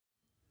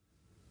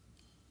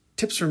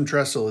Tips from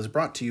Trestle is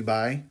brought to you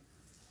by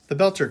the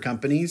Belter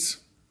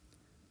Companies,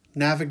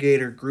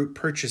 Navigator Group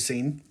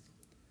Purchasing,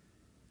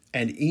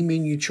 and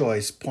eMenu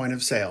Choice Point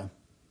of Sale.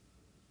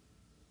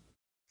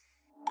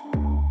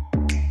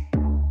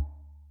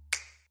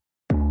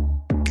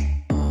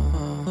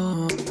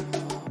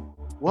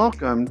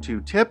 Welcome to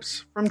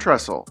Tips from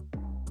Trestle,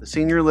 the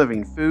Senior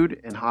Living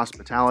Food and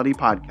Hospitality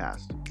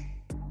Podcast.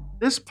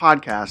 This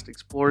podcast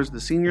explores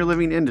the senior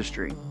living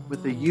industry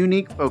with a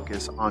unique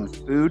focus on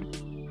food,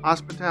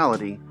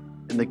 hospitality,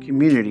 and the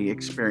community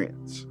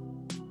experience.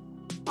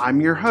 I'm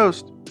your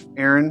host,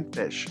 Aaron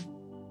Fish.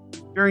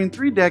 During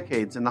 3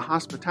 decades in the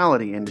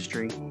hospitality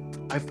industry,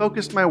 I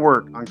focused my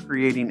work on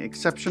creating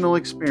exceptional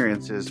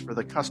experiences for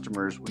the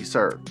customers we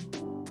serve.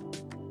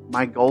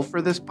 My goal for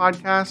this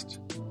podcast?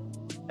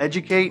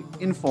 Educate,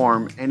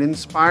 inform, and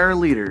inspire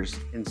leaders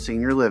in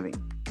senior living.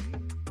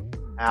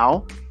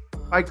 How?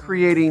 By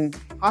creating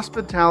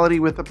hospitality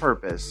with a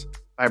purpose,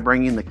 by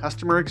bringing the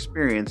customer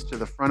experience to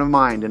the front of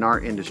mind in our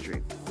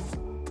industry.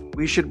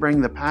 We should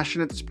bring the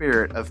passionate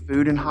spirit of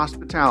food and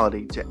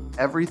hospitality to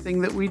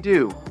everything that we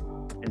do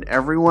and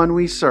everyone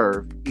we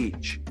serve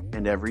each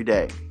and every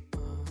day.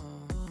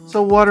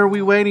 So what are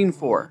we waiting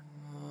for?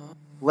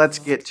 Let's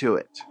get to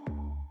it.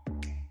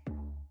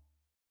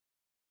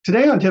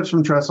 Today on Tips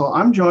from Trestle,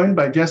 I'm joined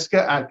by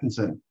Jessica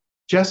Atkinson.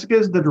 Jessica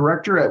is the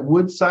director at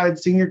Woodside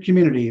Senior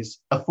Communities,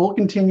 a full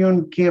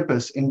continuum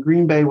campus in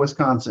Green Bay,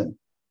 Wisconsin.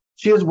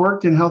 She has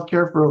worked in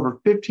healthcare for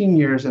over 15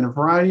 years in a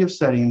variety of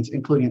settings,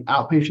 including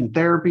outpatient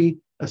therapy,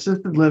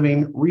 assisted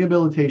living,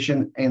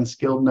 rehabilitation, and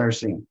skilled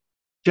nursing.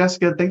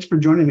 Jessica, thanks for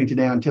joining me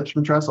today on Tips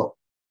from Trestle.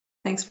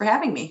 Thanks for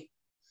having me.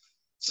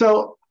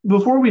 So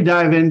before we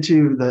dive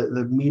into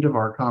the meat of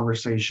our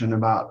conversation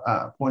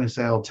about point of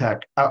sale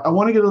tech, I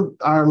want to give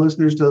our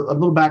listeners a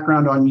little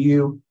background on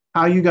you,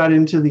 how you got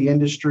into the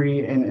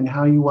industry, and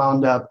how you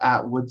wound up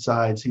at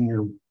Woodside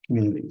Senior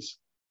Communities.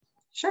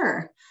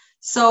 Sure.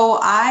 So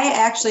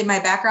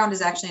my background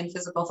is actually in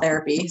physical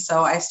therapy.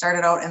 So I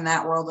started out in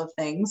that world of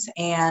things,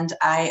 and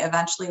I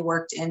eventually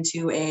worked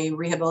into a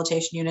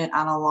rehabilitation unit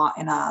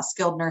in a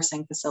skilled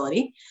nursing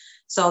facility.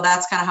 So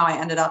that's kind of how I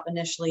ended up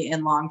initially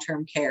in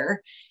long-term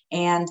care.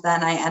 And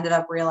then I ended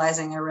up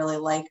realizing I really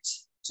liked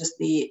just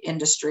the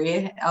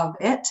industry of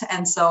it.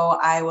 And so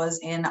I was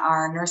in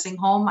our nursing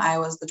home. I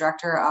was the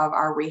director of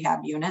our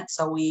rehab unit.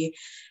 So we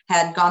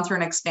had gone through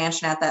an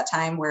expansion at that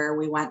time where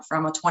we went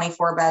from a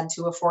 24-bed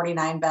to a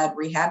 49-bed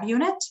rehab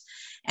unit.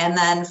 And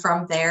then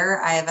from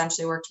there, I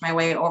eventually worked my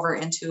way over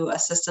into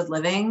assisted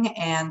living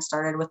and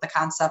started with the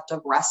concept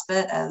of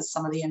respite. As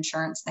some of the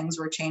insurance things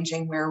were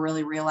changing, we were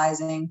really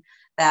realizing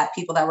that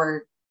people that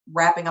were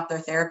wrapping up their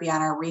therapy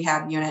on our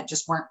rehab unit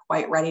just weren't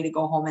quite ready to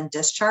go home and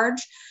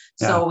discharge.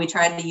 So we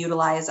tried to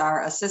utilize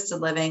our assisted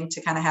living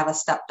to kind of have a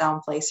step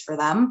down place for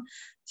them.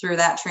 Through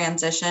that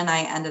transition, I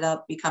ended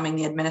up becoming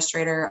the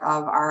administrator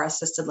of our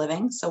assisted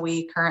living. So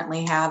we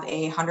currently have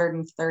a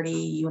 130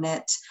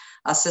 unit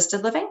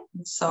assisted living.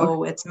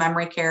 So It's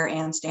memory care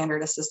and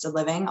standard assisted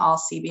living,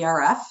 all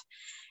CBRF.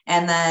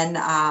 And then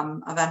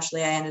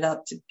eventually I ended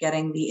up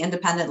getting the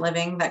independent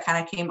living that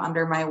kind of came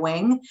under my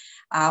wing,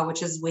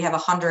 which is we have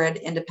 100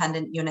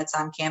 independent units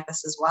on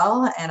campus as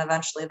well. And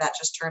eventually that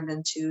just turned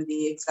into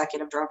the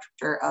executive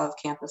director of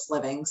campus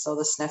living. So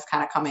the SNF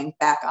kind of coming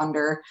back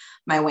under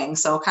my wing.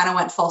 So kind of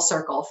went full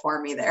circle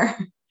for me there.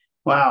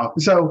 Wow.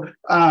 So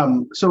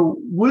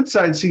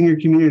Woodside Senior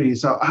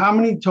Communities, so how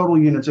many total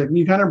units?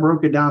 You kind of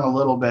broke it down a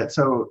little bit.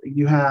 So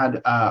you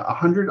had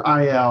 100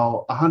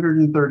 IL,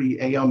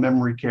 130 AL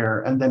memory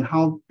care, and then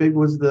how big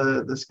was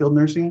the skilled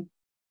nursing?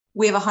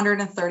 We have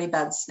 130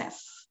 bed SNF.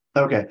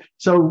 Okay.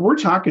 So we're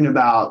talking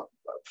about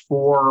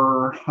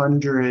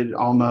 400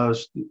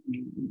 almost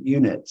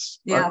units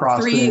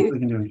across the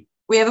continuum.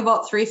 We have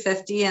about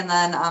 350, and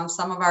then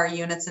some of our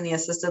units in the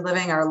assisted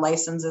living, our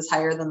license is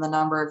higher than the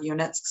number of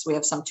units because we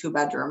have some 2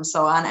 bedrooms.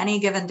 So on any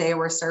given day,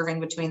 we're serving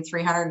between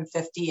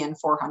 350 and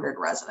 400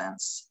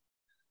 residents.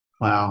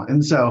 Wow.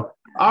 And so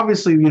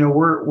obviously,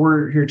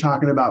 we're here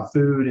talking about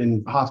food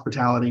and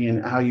hospitality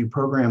and how you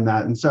program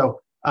that. And so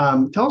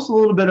tell us a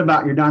little bit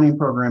about your dining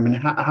program and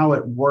how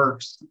it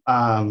works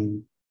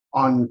on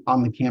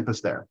the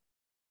campus there.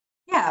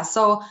 Yeah,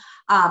 so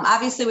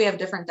obviously we have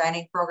different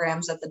dining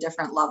programs at the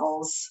different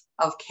levels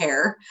of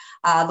care.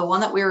 The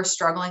one that we were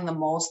struggling the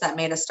most that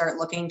made us start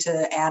looking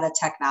to add a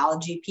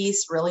technology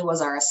piece really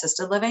was our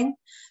assisted living.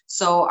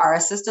 So our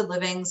assisted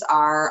livings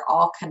are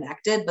all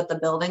connected, but the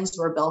buildings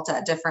were built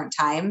at different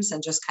times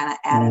and just kind of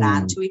added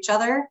on to each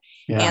other.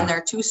 Yeah. And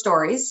they're 2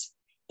 stories.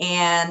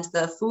 And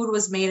the food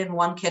was made in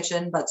one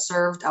kitchen, but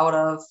served out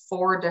of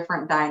 4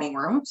 different dining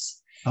rooms.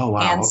 Oh,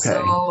 wow. And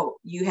so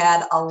you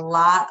had a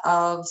lot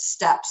of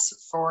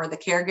steps for the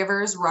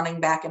caregivers running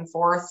back and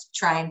forth,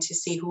 trying to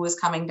see who was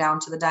coming down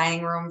to the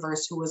dining room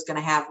versus who was going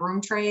to have room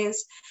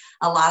trays.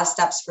 A lot of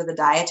steps for the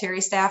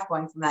dietary staff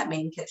going from that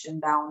main kitchen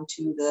down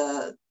to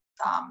the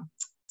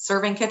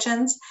serving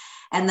kitchens.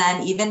 And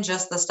then even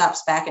just the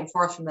steps back and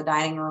forth from the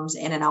dining rooms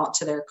in and out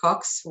to their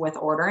cooks with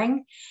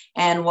ordering.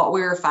 And what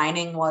we were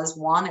finding was,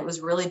 one, it was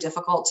really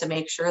difficult to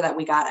make sure that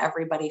we got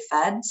everybody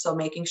fed. So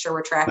making sure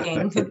we're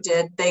tracking,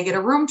 did they get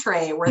a room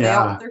tray? Were they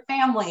out with their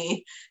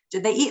family?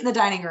 Did they eat in the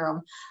dining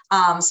room?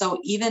 So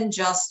even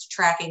just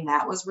tracking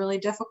that was really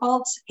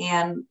difficult.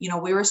 And,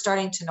 we were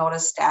starting to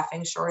notice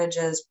staffing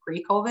shortages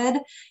pre-COVID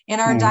in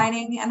our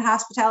dining and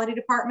hospitality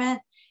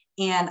department.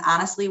 And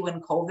honestly,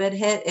 when COVID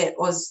hit, it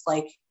was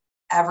like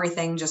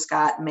everything just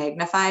got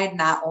magnified,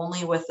 not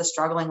only with the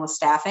struggling with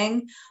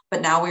staffing,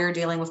 but now we were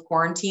dealing with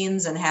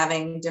quarantines and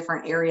having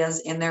different areas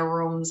in their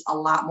rooms, a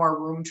lot more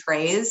room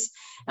trays.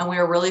 And we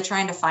were really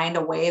trying to find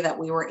a way that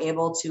we were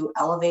able to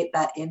elevate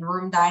that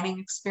in-room dining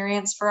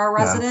experience for our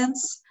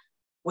residents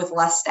with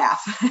less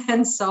staff.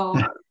 And so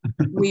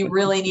we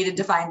really needed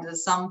to find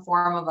some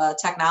form of a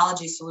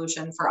technology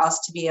solution for us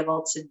to be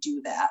able to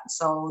do that.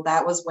 So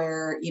that was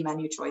where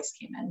eMenu Choice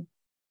came in.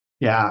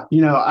 Yeah,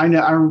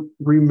 I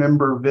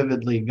remember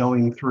vividly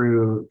going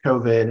through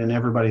COVID, and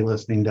everybody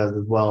listening does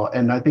as well.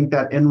 And I think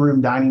that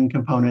in-room dining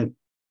component,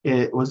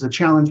 it was a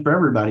challenge for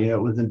everybody.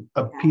 It was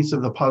a piece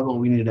of the puzzle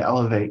we needed to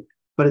elevate.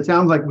 But it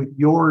sounds like with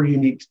your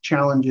unique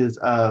challenges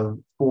of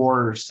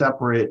 4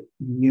 separate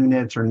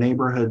units or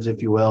neighborhoods,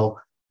 if you will,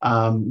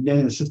 in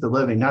assisted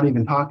living, not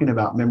even talking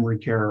about memory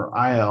care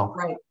or IL,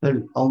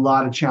 there's a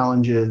lot of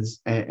challenges,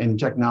 and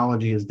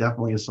technology is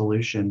definitely a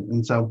solution.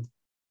 And so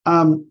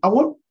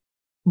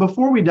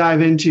before we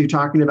dive into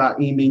talking about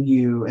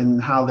eMenu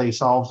and how they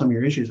solve some of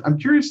your issues, I'm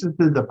curious as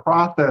to the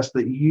process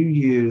that you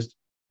used,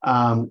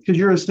 because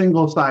you're a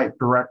single site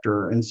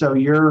director, and so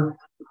you're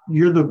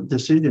the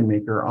decision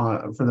maker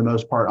for the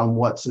most part on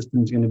what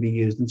system is going to be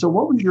used. And so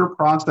what was your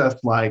process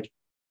like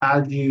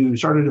as you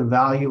started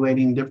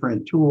evaluating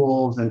different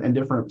tools and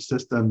different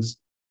systems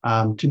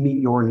to meet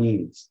your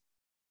needs?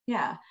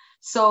 Yeah.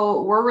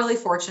 So we're really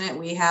fortunate.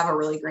 We have a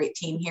really great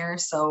team here.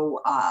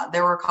 So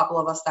there were a couple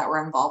of us that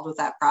were involved with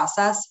that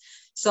process.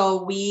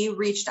 So we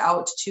reached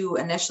out to,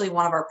 initially,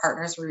 one of our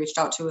partners we reached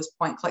out to was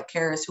Point Click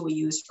Care, is who we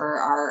use for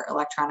our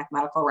electronic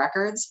medical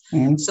records.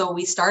 So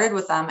we started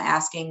with them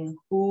asking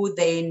who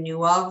they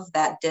knew of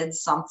that did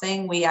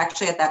something. We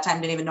actually at that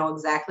time didn't even know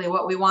exactly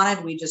what we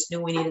wanted. We just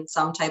knew we needed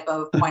some type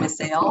of point of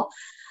sale.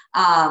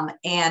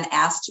 And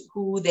asked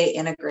who they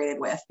integrated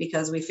with,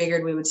 because we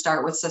figured we would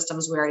start with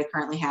systems we already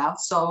currently have.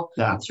 So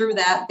through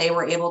that, they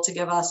were able to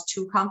give us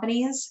 2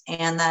 companies.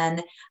 And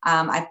then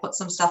I put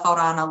some stuff out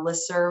on a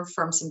listserv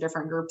from some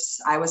different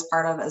groups I was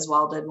part of, as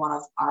well did one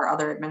of our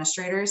other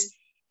administrators.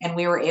 And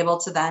we were able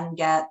to then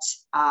get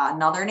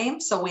another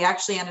name. So we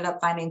actually ended up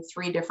finding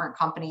 3 different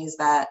companies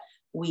that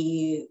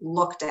we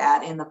looked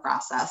at in the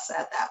process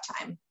at that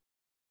time.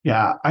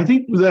 Yeah, I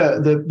think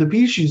the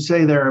piece you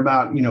say there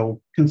about,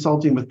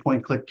 consulting with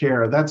Point Click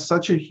Care, that's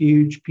such a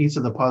huge piece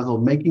of the puzzle,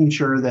 making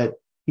sure that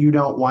you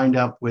don't wind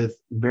up with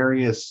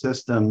various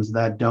systems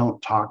that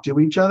don't talk to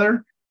each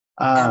other.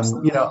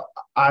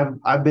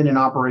 I've been in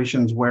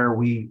operations where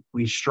we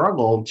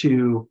struggle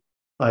to,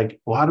 like,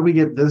 well, how do we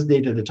get this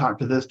data to talk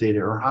to this data?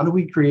 Or how do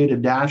we create a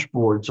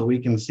dashboard so we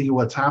can see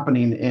what's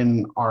happening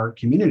in our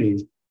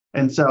communities?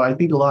 And so I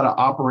think a lot of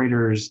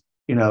operators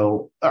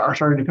are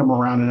starting to come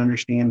around and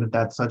understand that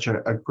that's such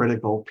a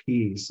critical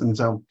piece. And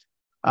so,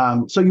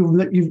 so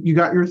you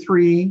got your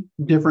 3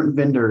 different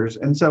vendors.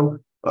 And so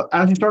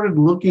as you started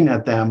looking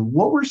at them,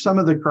 what were some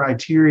of the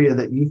criteria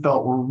that you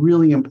felt were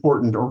really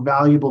important or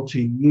valuable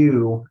to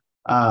you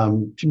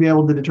to be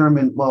able to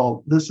determine,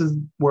 well, this is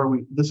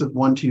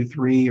 1, 2,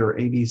 3 or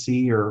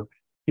ABC or,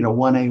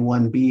 1A,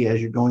 1B as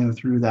you're going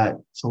through that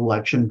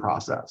selection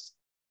process?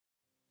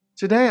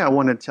 Today, I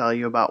want to tell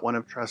you about one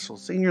of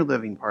Tressel's senior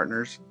living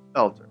partners,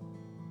 Belter.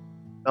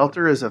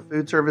 Belter is a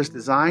food service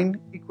design,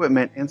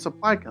 equipment, and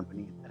supply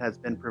company that has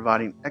been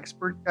providing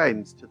expert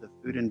guidance to the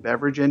food and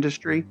beverage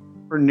industry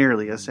for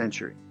nearly a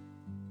century.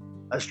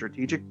 A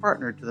strategic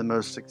partner to the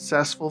most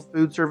successful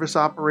food service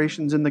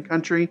operations in the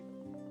country,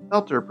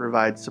 Belter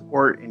provides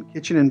support in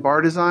kitchen and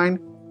bar design,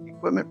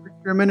 equipment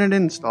procurement and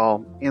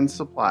install, and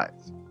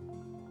supplies.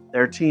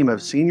 Their team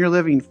of senior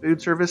living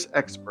food service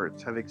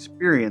experts have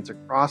experience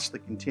across the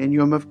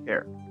continuum of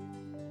care.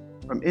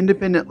 From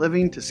independent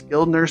living to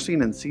skilled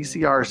nursing and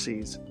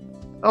CCRCs,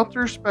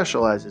 Belter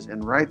specializes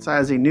in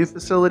right-sizing new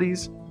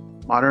facilities,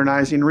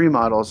 modernizing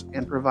remodels,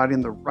 and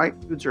providing the right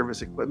food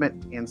service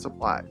equipment and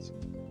supplies.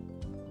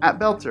 At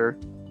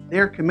Belter, they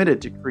are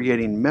committed to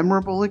creating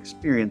memorable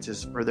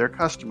experiences for their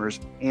customers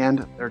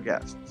and their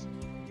guests.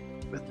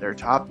 With their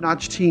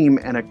top-notch team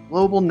and a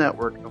global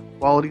network of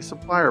quality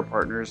supplier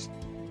partners,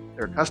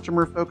 their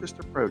customer-focused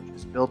approach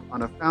is built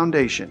on a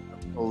foundation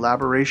of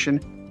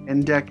collaboration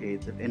and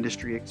decades of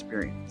industry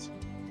experience.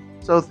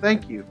 So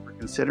thank you for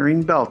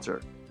considering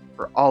Belter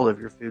for all of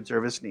your food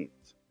service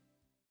needs.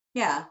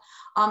 Yeah.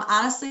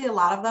 Honestly, a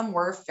lot of them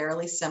were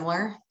fairly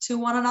similar to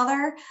one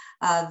another.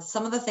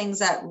 Some of the things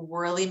that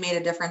really made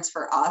a difference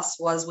for us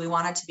was we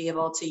wanted to be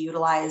able to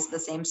utilize the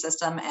same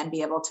system and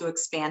be able to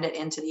expand it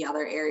into the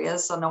other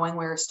areas. So knowing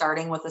we were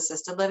starting with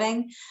assisted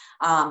living,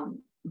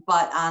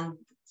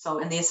 so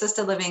in the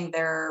assisted living,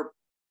 their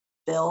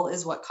bill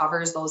is what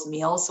covers those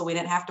meals. So we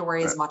didn't have to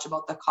worry as much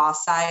about the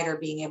cost side or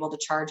being able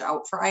to charge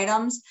out for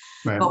items,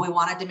 but we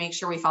wanted to make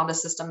sure we found a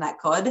system that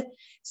could.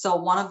 So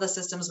one of the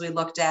systems we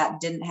looked at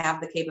didn't have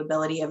the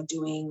capability of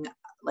doing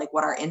like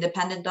what our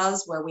independent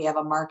does, where we have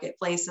a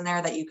marketplace in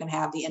there that you can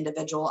have the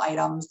individual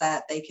items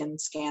that they can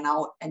scan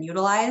out and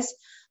utilize.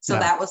 So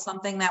that was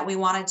something that we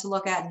wanted to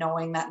look at,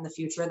 knowing that in the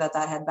future that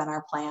had been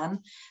our plan.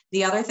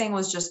 The other thing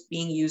was just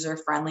being user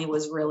friendly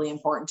was really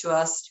important to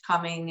us,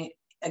 coming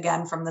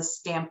again from the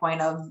standpoint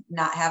of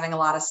not having a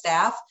lot of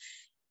staff.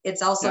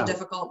 It's also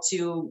difficult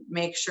to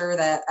make sure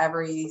that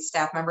every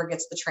staff member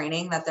gets the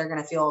training, that they're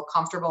going to feel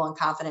comfortable and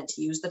confident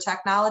to use the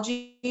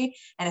technology.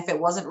 And if it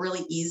wasn't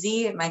really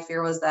easy, my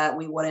fear was that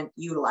we wouldn't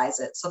utilize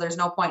it. So there's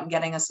no point in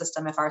getting a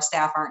system if our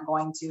staff aren't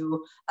going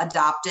to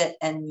adopt it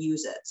and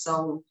use it.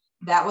 So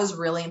that was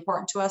really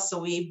important to us. So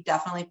we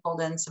definitely pulled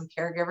in some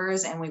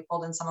caregivers and we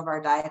pulled in some of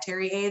our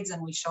dietary aides,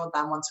 and we showed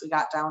them once we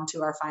got down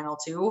to our final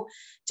two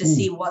to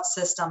see what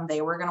system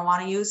they were going to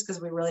want to use,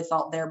 because we really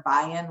felt their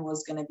buy-in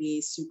was going to be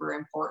super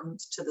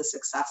important to the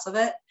success of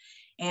it.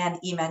 And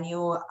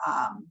eMenu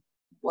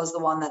was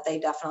the one that they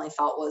definitely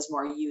felt was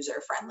more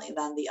user-friendly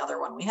than the other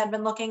one we had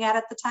been looking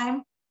at the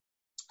time.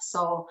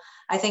 So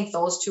I think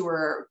those two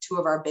were two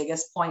of our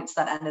biggest points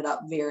that ended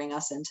up veering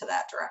us into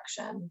that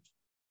direction.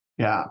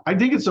 Yeah, I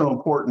think it's so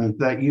important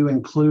that you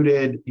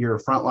included your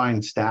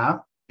frontline staff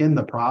in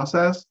the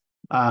process.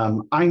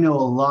 I know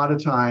a lot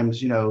of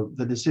times,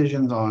 the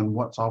decisions on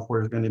what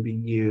software is going to be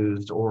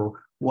used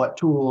or what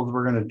tools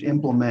we're going to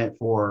implement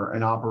for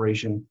an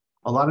operation,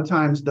 a lot of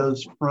times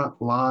those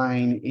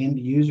frontline end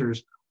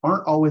users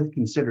aren't always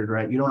considered,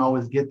 right? You don't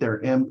always get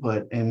their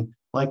input. And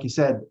like you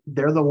said,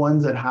 they're the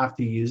ones that have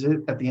to use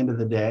it at the end of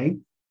the day.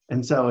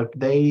 And so if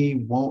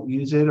they won't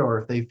use it, or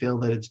if they feel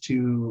that it's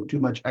too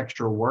much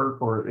extra work,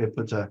 or if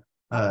it's a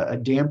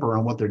damper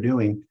on what they're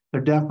doing,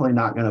 they're definitely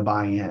not going to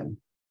buy in.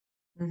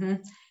 Mm-hmm.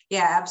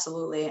 Yeah,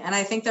 absolutely. And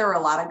I think there were a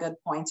lot of good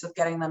points with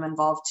getting them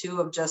involved too,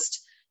 of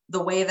just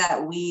the way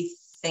that we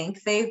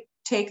think they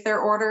take their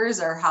orders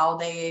or how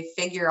they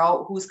figure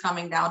out who's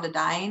coming down to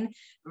dine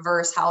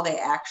versus how they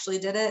actually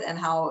did it, and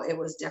how it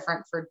was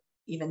different for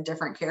even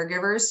different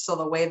caregivers. So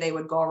the way they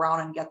would go around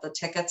and get the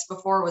tickets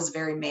before was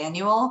very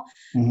manual,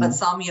 but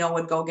some,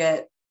 would go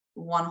get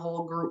one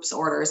whole group's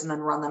orders and then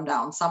run them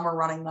down. Some were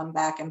running them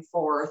back and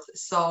forth.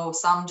 So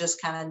some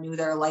just kind of knew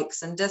their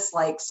likes and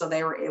dislikes. So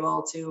they were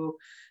able to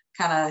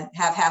kind of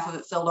have half of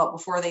it filled up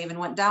before they even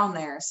went down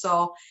there.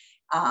 So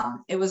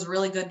it was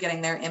really good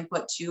getting their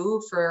input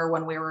too, for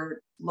when we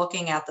were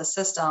looking at the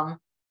system.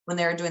 When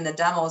they were doing the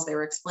demos, they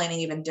were explaining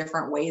even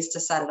different ways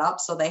to set it up.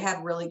 So they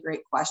had really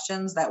great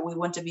questions that we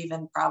wouldn't have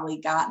even probably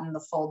gotten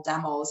the full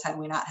demos had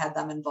we not had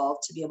them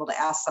involved to be able to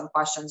ask some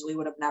questions we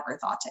would have never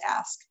thought to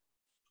ask.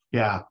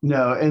 Yeah,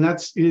 no, and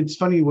it's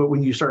funny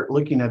when you start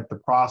looking at the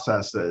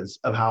processes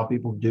of how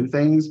people do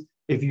things,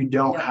 if you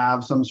don't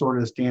have some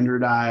sort of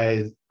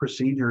standardized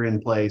procedure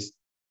in place,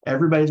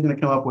 everybody's going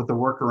to come up with a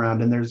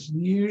workaround, and there's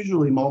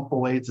usually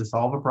multiple ways to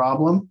solve a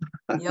problem.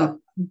 Yep.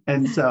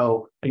 And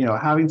so,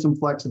 having some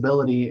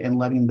flexibility and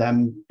letting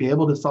them be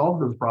able to solve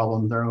those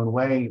problems their own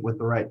way with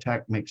the right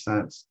tech makes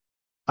sense.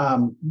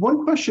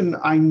 One question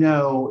I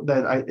know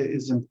that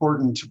is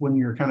important when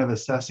you're kind of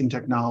assessing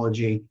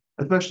technology,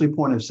 especially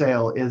point of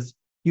sale, is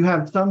you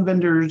have some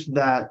vendors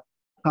that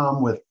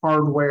come with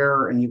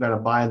hardware and you got to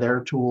buy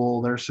their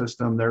tool, their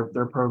system,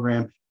 their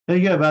program.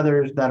 Then you have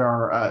others that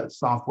are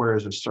software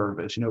as a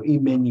service.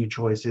 eMenu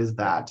Choice is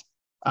that.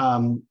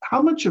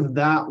 How much of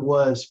that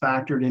was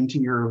factored into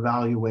your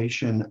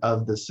evaluation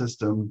of the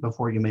system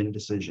before you made a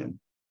decision?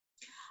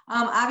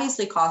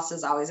 Obviously, cost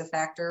is always a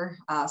factor,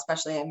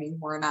 especially,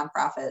 we're a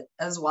nonprofit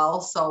as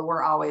well. So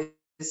we're always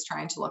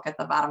trying to look at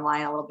the bottom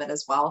line a little bit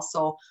as well.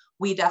 So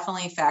we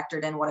definitely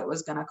factored in what it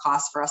was going to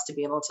cost for us to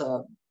be able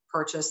to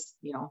purchase.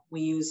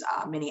 We use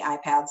mini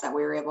iPads that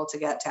we were able to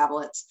get,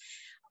 tablets,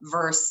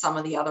 versus some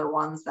of the other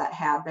ones that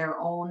had their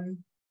own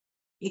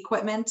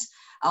equipment.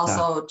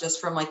 Also,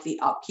 just from like the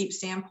upkeep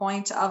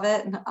standpoint of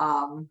it,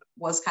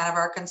 was kind of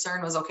our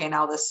concern was, okay,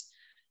 now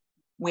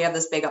we have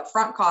this big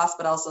upfront cost,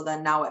 but also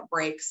then now it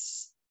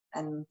breaks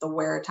and the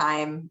wear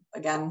time.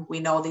 Again, we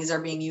know these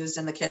are being used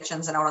in the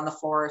kitchens and out on the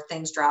floor,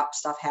 things drop,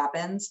 stuff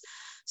happens.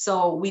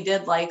 So we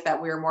did like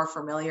that we were more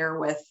familiar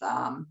with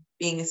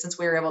since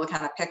we were able to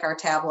kind of pick our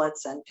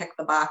tablets and pick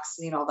the box,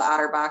 the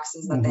otter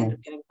boxes that they ended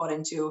up getting put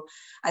into.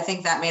 I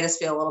think that made us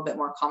feel a little bit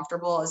more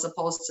comfortable, as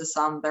opposed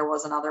to there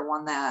was another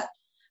one that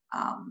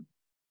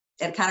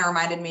it kind of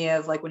reminded me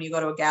of like when you go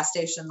to a gas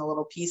station, the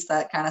little piece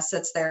that kind of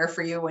sits there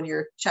for you when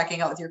you're checking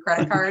out with your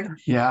credit card.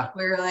 Yeah.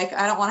 Where you're like,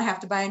 I don't want to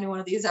have to buy a new one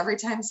of these every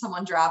time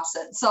someone drops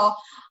it. So,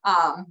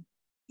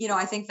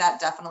 I think that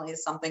definitely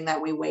is something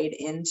that we weighed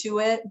into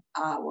it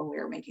when we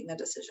were making the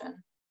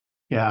decision.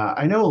 Yeah,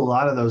 I know a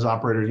lot of those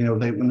operators,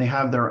 when they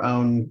have their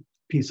own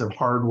piece of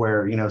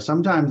hardware,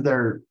 sometimes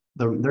they're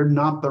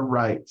not the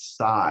right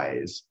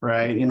size,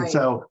 right? And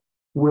so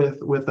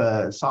with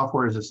a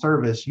software as a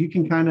service, you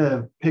can kind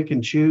of pick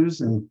and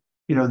choose. And,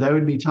 there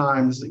would be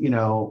times,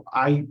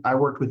 I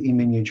worked with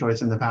eMenu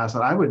Choice in the past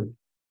that I would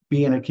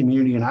be in a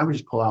community and I would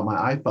just pull out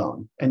my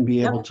iPhone and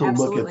be able Yep, to look at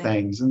absolutely.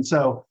 things. And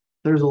so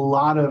there's a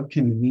lot of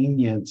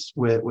convenience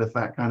with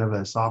that kind of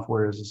a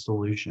software as a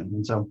solution.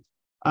 And so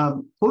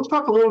let's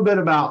talk a little bit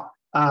about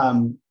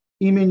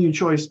eMenu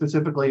Choice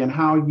specifically and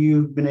how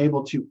you've been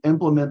able to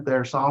implement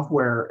their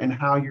software and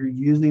how you're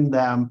using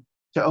them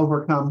to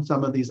overcome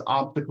some of these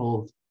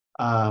obstacles,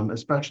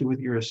 especially with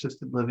your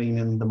assisted living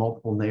in the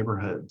multiple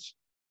neighborhoods.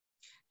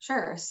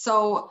 Sure.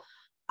 So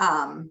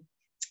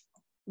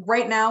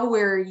right now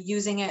we're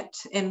using it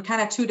in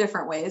kind of two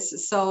different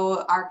ways.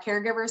 So our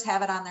caregivers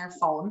have it on their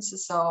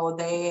phones, so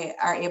they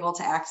are able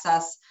to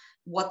access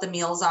what the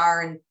meals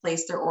are and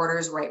place their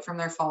orders right from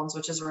their phones,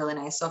 which is really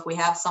nice. So if we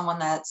have someone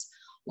that's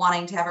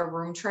wanting to have a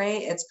room tray,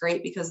 it's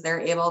great because they're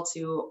able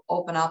to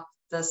open up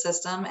the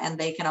system and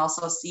they can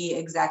also see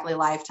exactly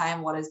live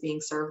time what is being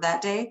served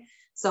that day.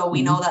 So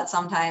we know that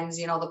sometimes,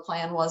 the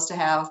plan was to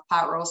have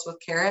pot roast with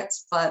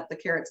carrots, but the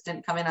carrots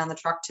didn't come in on the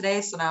truck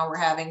today. So now we're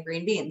having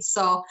green beans.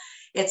 So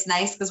it's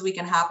nice because we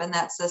can hop in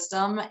that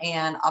system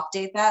and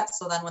update that.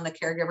 So then when the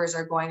caregivers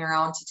are going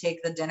around to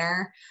take the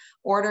dinner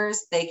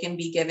orders, they can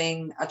be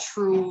giving a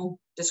true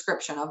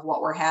description of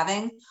what we're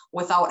having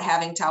without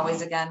having to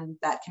always, again,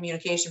 that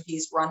communication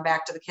piece, run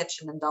back to the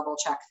kitchen and double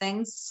check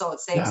things. So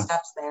it saves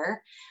steps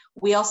there.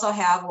 We also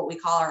have what we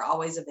call our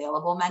always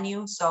available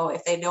menu. So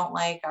if they don't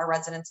like, our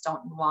residents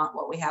don't want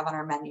what we have on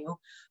our menu,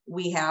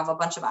 we have a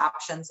bunch of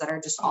options that are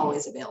just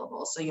always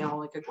available. So,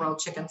 like a grilled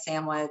chicken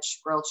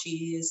sandwich, grilled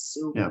cheese,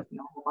 soup, a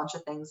whole bunch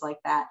of things like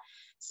that.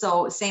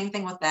 So same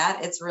thing with that.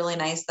 It's really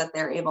nice that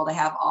they're able to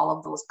have all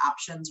of those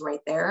options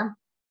right there.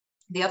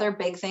 The other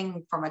big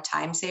thing from a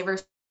time saver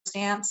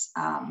stance,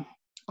 a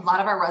lot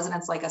of our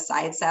residents like a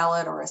side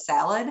salad or a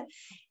salad,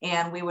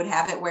 and we would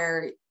have it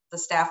where the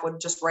staff would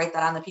just write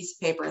that on the piece of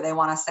paper. They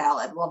want a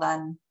salad. Well,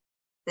 then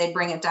they'd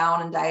bring it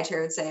down and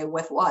dietary would say,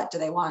 with what? Do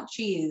they want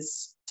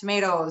cheese,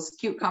 tomatoes,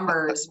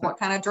 cucumbers, what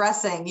kind of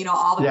dressing,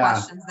 all the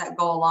questions that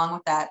go along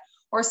with that.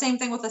 Or same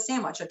thing with a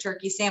sandwich, a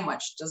turkey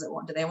sandwich. Do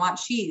they want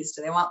cheese?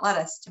 Do they want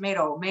lettuce,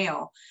 tomato,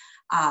 mayo?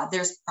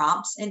 There's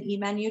prompts in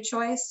eMenu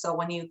Choice. So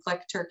when you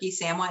click turkey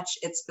sandwich,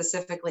 it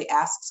specifically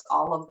asks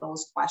all of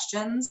those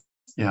questions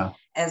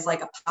as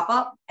like a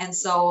pop-up. And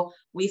so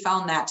we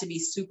found that to be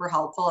super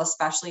helpful,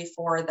 especially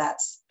for that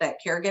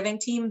caregiving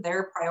team.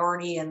 Their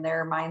priority and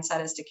their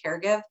mindset is to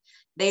caregive.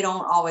 They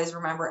don't always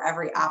remember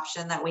every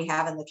option that we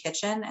have in the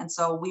kitchen. And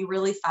so we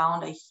really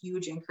found a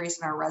huge increase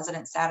in our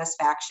resident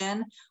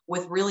satisfaction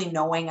with really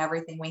knowing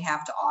everything we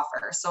have to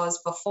offer. So as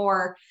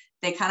before,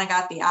 they kind of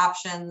got the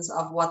options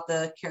of what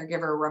the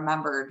caregiver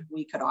remembered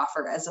we could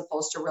offer, as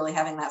opposed to really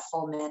having that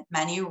full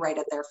menu right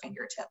at their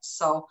fingertips.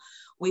 So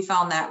we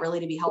found that really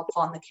to be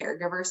helpful on the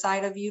caregiver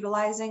side of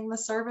utilizing the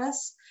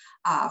service.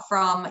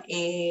 From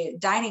a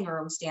dining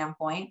room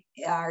standpoint,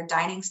 our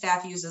dining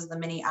staff uses the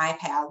mini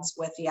iPads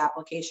with the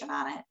application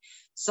on it.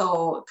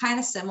 So kind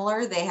of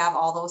similar, they have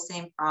all those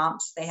same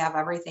prompts, they have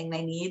everything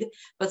they need,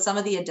 but some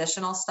of the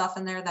additional stuff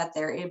in there that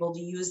they're able to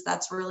use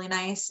that's really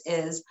nice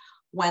is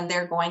when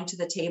they're going to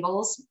the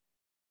tables,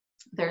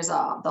 there's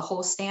the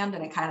host stand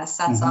and it kind of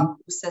sets up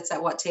who sits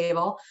at what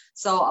table.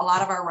 So a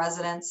lot of our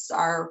residents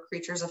are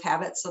creatures of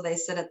habit, so they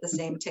sit at the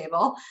same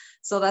table.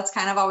 So that's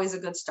kind of always a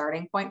good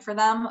starting point for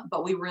them.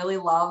 But we really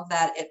love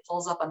that it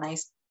pulls up a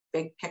nice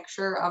big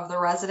picture of the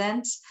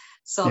resident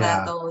so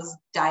that those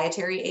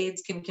dietary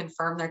aides can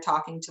confirm they're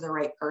talking to the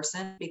right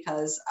person,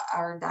 because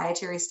our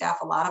dietary staff,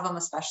 a lot of them,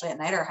 especially at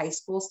night, are high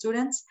school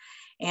students.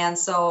 And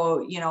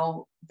so,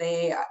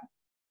 they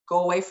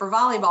go away for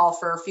volleyball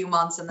for a few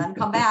months and then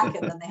come back,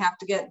 and then they have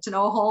to get to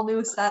know a whole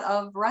new set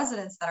of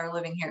residents that are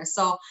living here.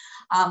 So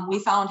we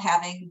found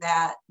having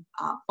that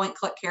point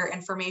click care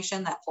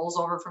information that pulls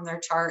over from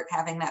their chart,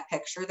 having that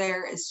picture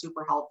there is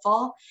super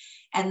helpful.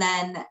 And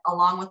then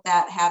along with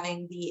that,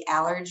 having the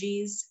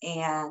allergies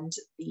and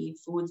the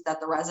foods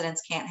that the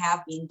residents can't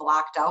have being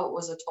blocked out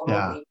was a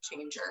total game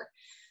changer.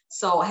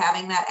 So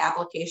having that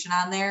application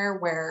on there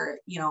where,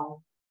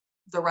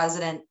 the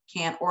resident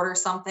can't order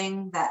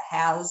something that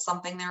has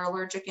something they're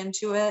allergic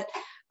into it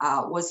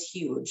was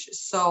huge.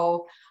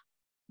 So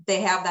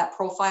they have that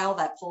profile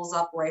that pulls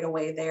up right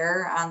away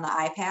there on the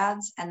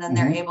iPads, and then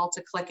they're able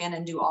to click in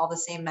and do all the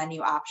same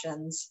menu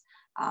options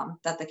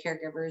that the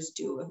caregivers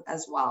do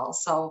as well.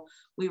 So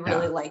we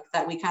really like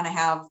that we kind of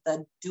have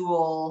the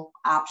dual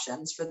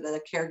options for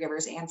the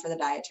caregivers and for the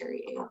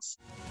dietary aides.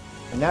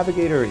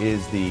 Navigator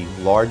is the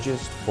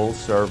largest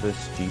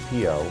full-service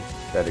GPO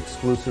that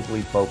exclusively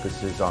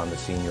focuses on the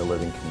senior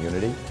living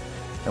community.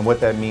 And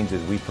what that means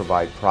is we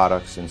provide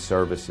products and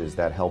services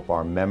that help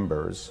our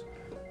members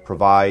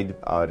provide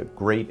a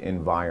great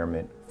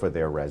environment for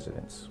their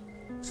residents,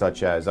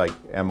 such as like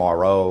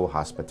MRO,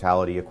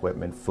 hospitality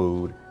equipment,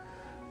 food,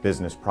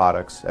 business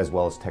products, as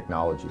well as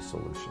technology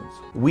solutions.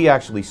 We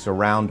actually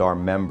surround our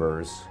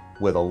members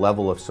with a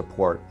level of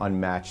support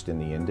unmatched in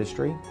the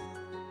industry.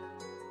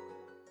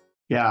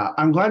 Yeah,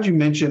 I'm glad you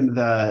mentioned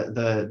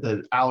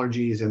the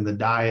allergies and the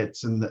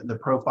diets and the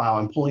profile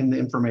and pulling the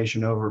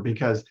information over,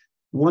 because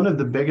one of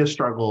the biggest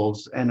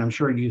struggles, and I'm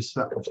sure you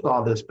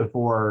saw this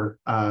before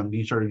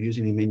you started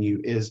using the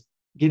menu, is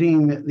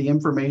getting the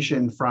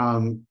information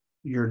from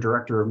your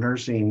director of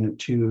nursing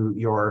to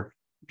your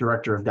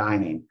director of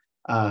dining.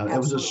 It was a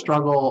Absolutely.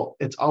 struggle.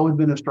 It's always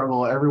been a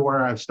struggle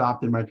everywhere I've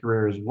stopped in my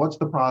career is what's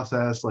the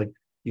process? Like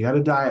you got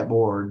a diet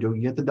board, do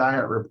you get the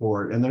diet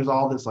report? And there's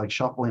all this like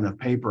shuffling of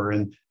paper.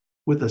 And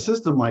with a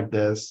system like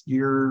this,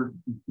 you're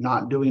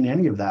not doing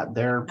any of that.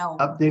 They're No,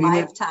 updating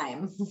it. live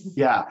time.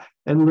 Yeah.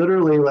 And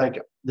literally like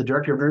the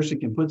director of nursing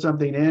can put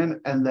something in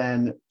and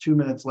then 2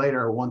 minutes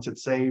later, once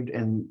it's saved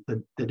and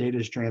the data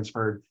is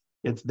transferred,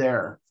 it's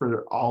there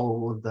for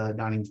all of the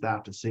dining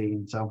staff to see.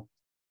 And so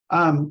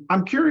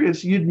I'm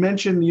curious, you'd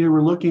mentioned you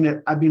were looking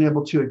at being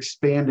able to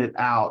expand it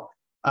out.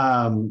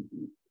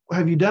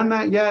 Have you done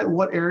that yet?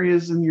 What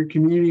areas in your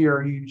community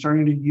are you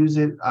starting to use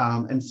it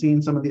and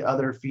seeing some of the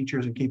other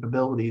features and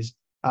capabilities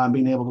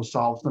being able to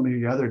solve some of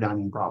your other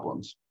dining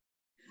problems?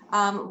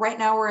 Right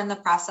now, we're in the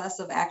process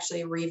of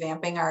actually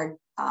revamping our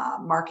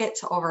market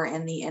over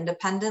in the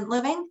independent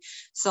living.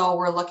 So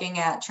we're looking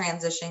at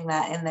transitioning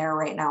that in there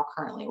right now.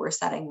 Currently, we're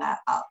setting that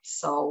up.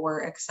 So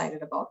we're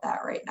excited about that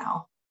right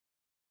now.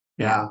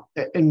 Yeah.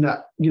 And,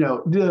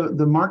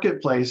 the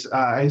marketplace,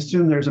 I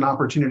assume there's an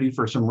opportunity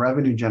for some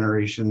revenue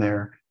generation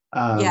there.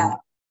 Yeah.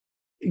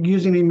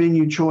 Using a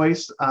menu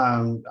choice,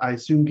 I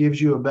assume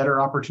gives you a better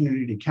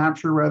opportunity to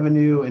capture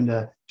revenue and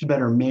to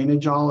better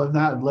manage all of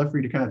that. I'd love for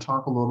you to kind of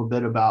talk a little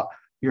bit about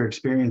your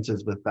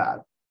experiences with that.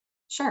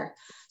 Sure.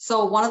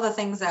 So one of the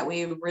things that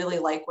we really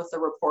like with the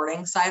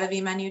reporting side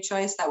of menu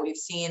choice that we've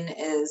seen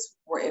is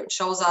where it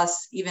shows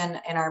us even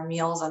in our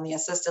meals on the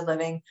assisted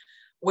living,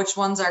 which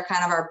ones are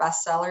kind of our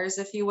best sellers,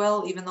 if you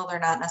will, even though they're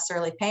not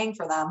necessarily paying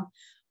for them.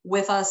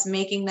 With us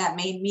making that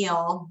main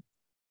meal,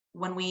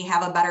 when we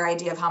have a better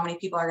idea of how many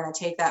people are going to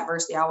take that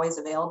versus the always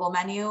available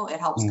menu, it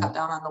helps cut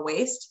down on the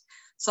waste.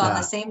 So on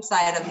the same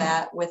side of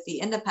that, with the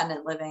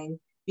independent living,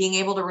 being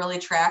able to really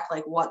track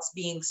like what's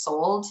being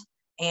sold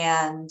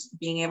and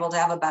being able to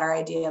have a better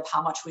idea of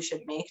how much we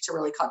should make to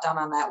really cut down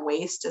on that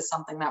waste is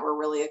something that we're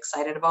really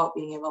excited about,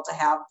 being able to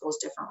have those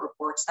different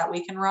reports that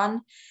we can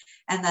run.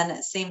 And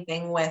then same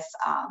thing with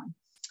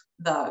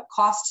the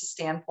cost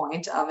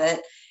standpoint of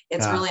it.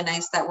 It's really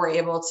nice that we're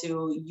able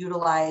to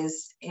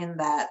utilize in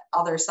that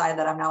other side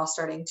that I'm now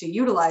starting to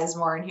utilize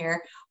more in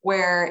here,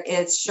 where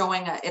it's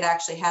showing, it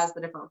actually has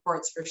the different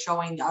reports for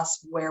showing us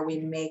where we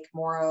make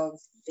more of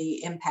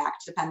the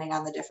impact depending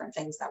on the different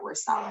things that we're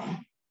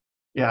selling.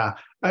 Yeah,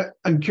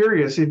 I'm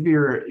curious if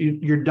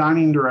your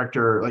dining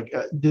director, like,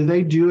 do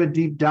they do a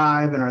deep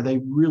dive and are they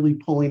really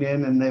pulling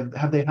in and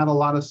have they had a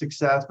lot of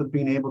success with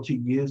being able to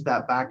use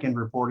that back end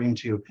reporting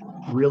to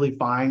really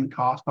find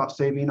cost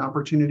saving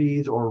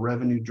opportunities or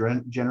revenue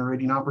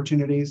generating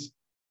opportunities?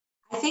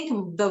 I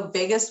think the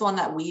biggest one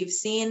that we've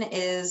seen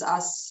is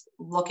us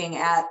looking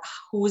at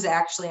who's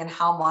actually and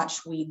how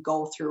much we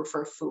go through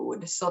for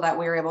food so that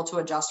we're able to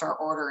adjust our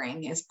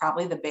ordering is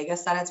probably the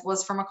biggest that it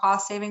was from a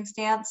cost saving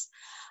stance.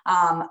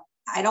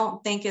 I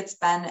don't think it's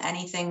been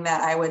anything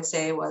that I would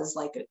say was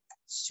like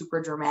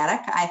super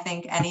dramatic. I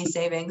think any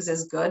savings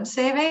is good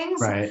savings.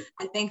 Right.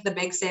 I think the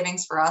big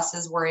savings for us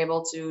is we're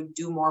able to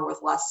do more with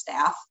less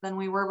staff than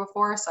we were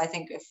before. So I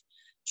think if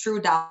true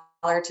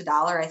dollar to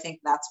dollar, I think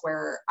that's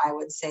where I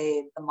would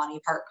say the money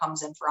part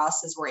comes in for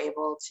us is we're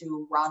able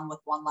to run with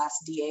one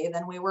less DA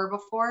than we were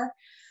before.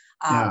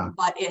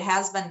 But it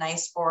has been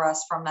nice for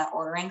us from that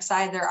ordering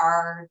side. There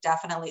are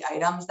definitely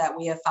items that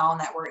we have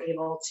found that we're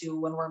able to,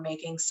 when we're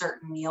making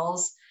certain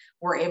meals,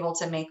 we're able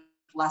to make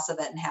less of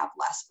it and have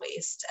less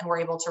waste. And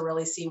we're able to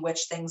really see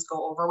which things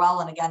go over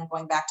well. And again,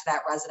 going back to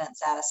that resident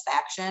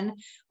satisfaction,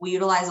 we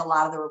utilize a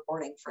lot of the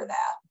reporting for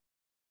that.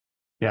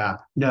 Yeah,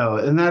 no,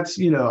 and that's,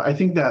 I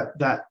think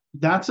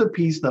that's a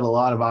piece that a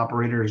lot of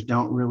operators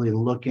don't really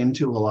look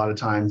into a lot of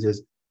times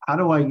is how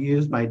do I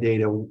use my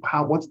data?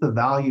 What's the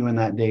value in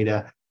that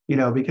data?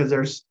 Because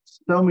there's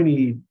so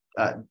many,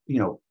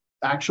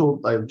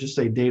 actual, just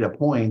say data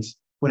points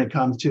when it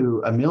comes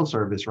to a meal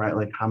service, right?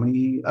 Like how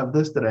many of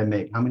this did I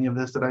make? How many of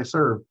this did I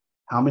serve?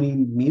 How many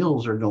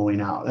meals are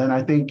going out? And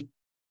I think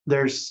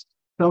there's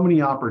so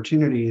many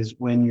opportunities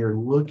when you're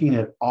looking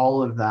at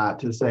all of that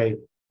to say,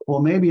 well,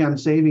 maybe I'm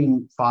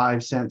saving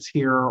 5 cents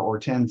here or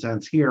 10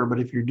 cents here, but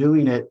if you're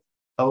doing it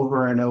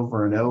over and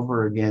over and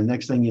over again,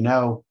 next thing you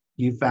know,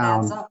 you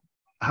found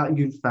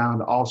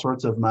all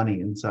sorts of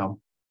money. And so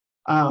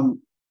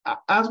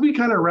as we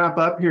kind of wrap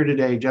up here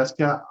today,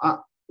 Jessica,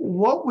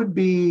 what would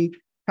be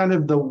kind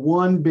of the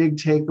one big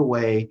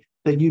takeaway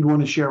that you'd want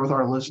to share with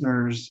our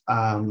listeners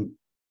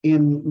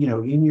in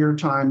your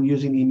time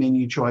using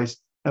eMenu Choice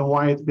and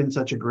why it's been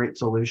such a great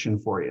solution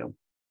for you?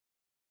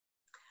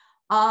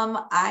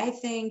 I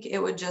think it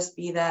would just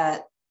be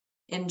that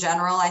in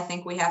general, I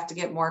think we have to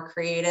get more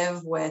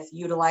creative with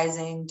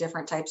utilizing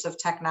different types of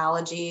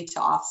technology to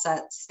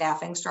offset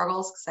staffing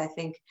struggles. Because I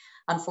think,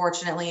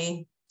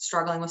 unfortunately,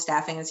 struggling with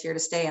staffing is here to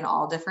stay in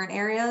all different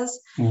areas.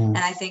 And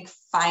I think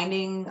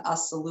finding a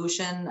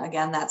solution,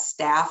 again, that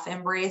staff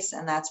embrace,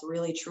 and that's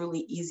really, truly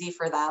easy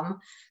for them,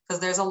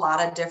 because there's a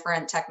lot of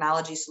different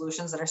technology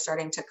solutions that are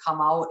starting to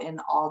come out in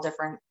all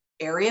different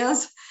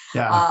areas.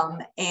 Yeah.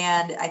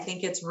 And I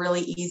think it's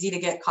really easy to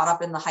get caught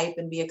up in the hype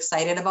and be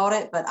excited about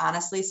it. But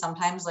honestly,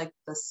 sometimes like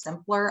the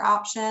simpler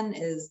option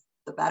is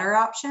the better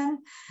option.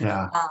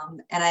 Yeah.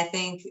 And I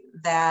think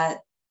that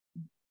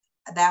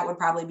would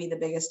probably be the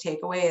biggest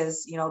takeaway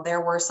is,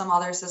 there were some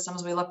other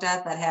systems we looked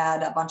at that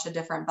had a bunch of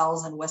different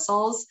bells and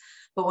whistles,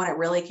 but when it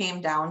really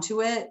came down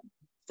to it,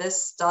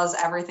 this does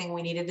everything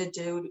we needed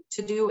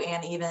to do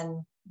and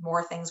even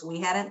more things we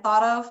hadn't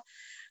thought of.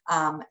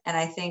 And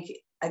I think,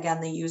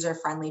 again, the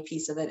user-friendly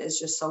piece of it is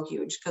just so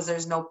huge because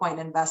there's no point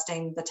in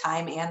investing the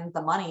time and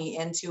the money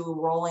into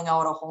rolling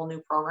out a whole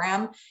new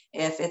program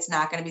if it's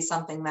not going to be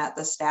something that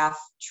the staff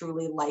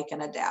truly like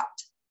and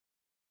adapt.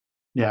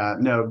 Yeah,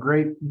 no,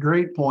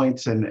 great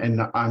points.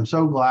 And I'm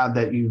so glad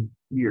that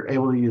you're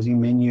able to use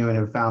eMenu and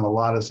have found a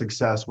lot of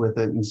success with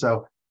it. And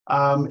so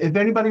if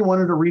anybody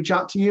wanted to reach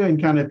out to you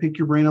and kind of pick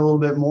your brain a little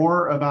bit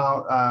more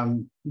about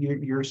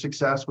your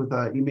success with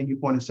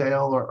eMenu point of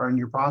sale or in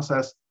your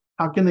process,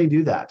 how can they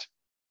do that?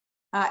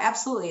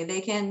 Absolutely. They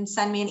can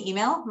send me an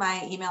email.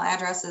 My email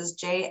address is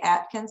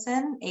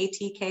jatkinson,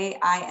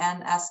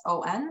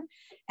 ATKINSON,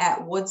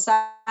 at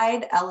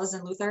Woodside, L as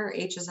in Luther,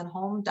 H as in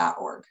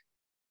home.org.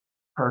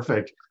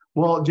 Perfect.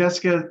 Well,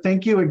 Jessica,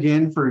 thank you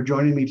again for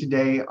joining me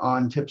today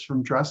on Tips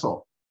from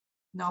Trestle.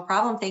 No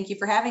problem. Thank you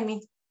for having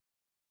me.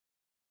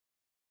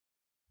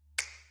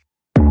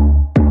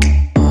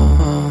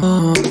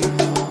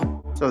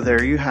 So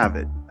there you have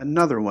it,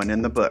 another one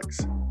in the books.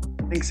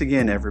 Thanks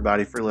again,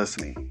 everybody, for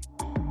listening.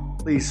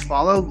 Please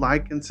follow,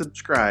 like, and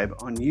subscribe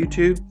on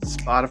YouTube,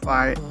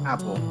 Spotify,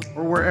 Apple,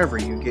 or wherever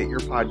you get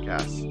your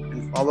podcasts,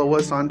 and follow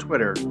us on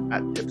Twitter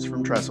at Tips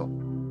from Trestle.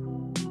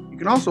 You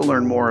can also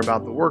learn more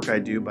about the work I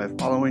do by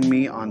following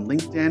me on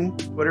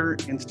LinkedIn, Twitter,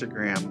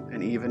 Instagram,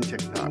 and even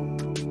TikTok.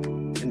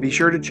 And be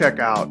sure to check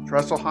out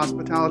Trestle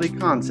Hospitality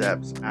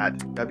Concepts at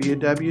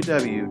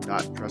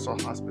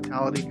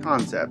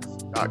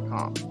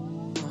www.trestlehospitalityconcepts.com.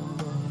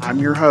 I'm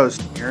your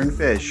host, Aaron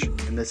Fish,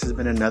 and this has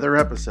been another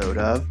episode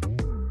of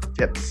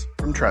Tips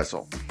from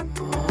Trestle.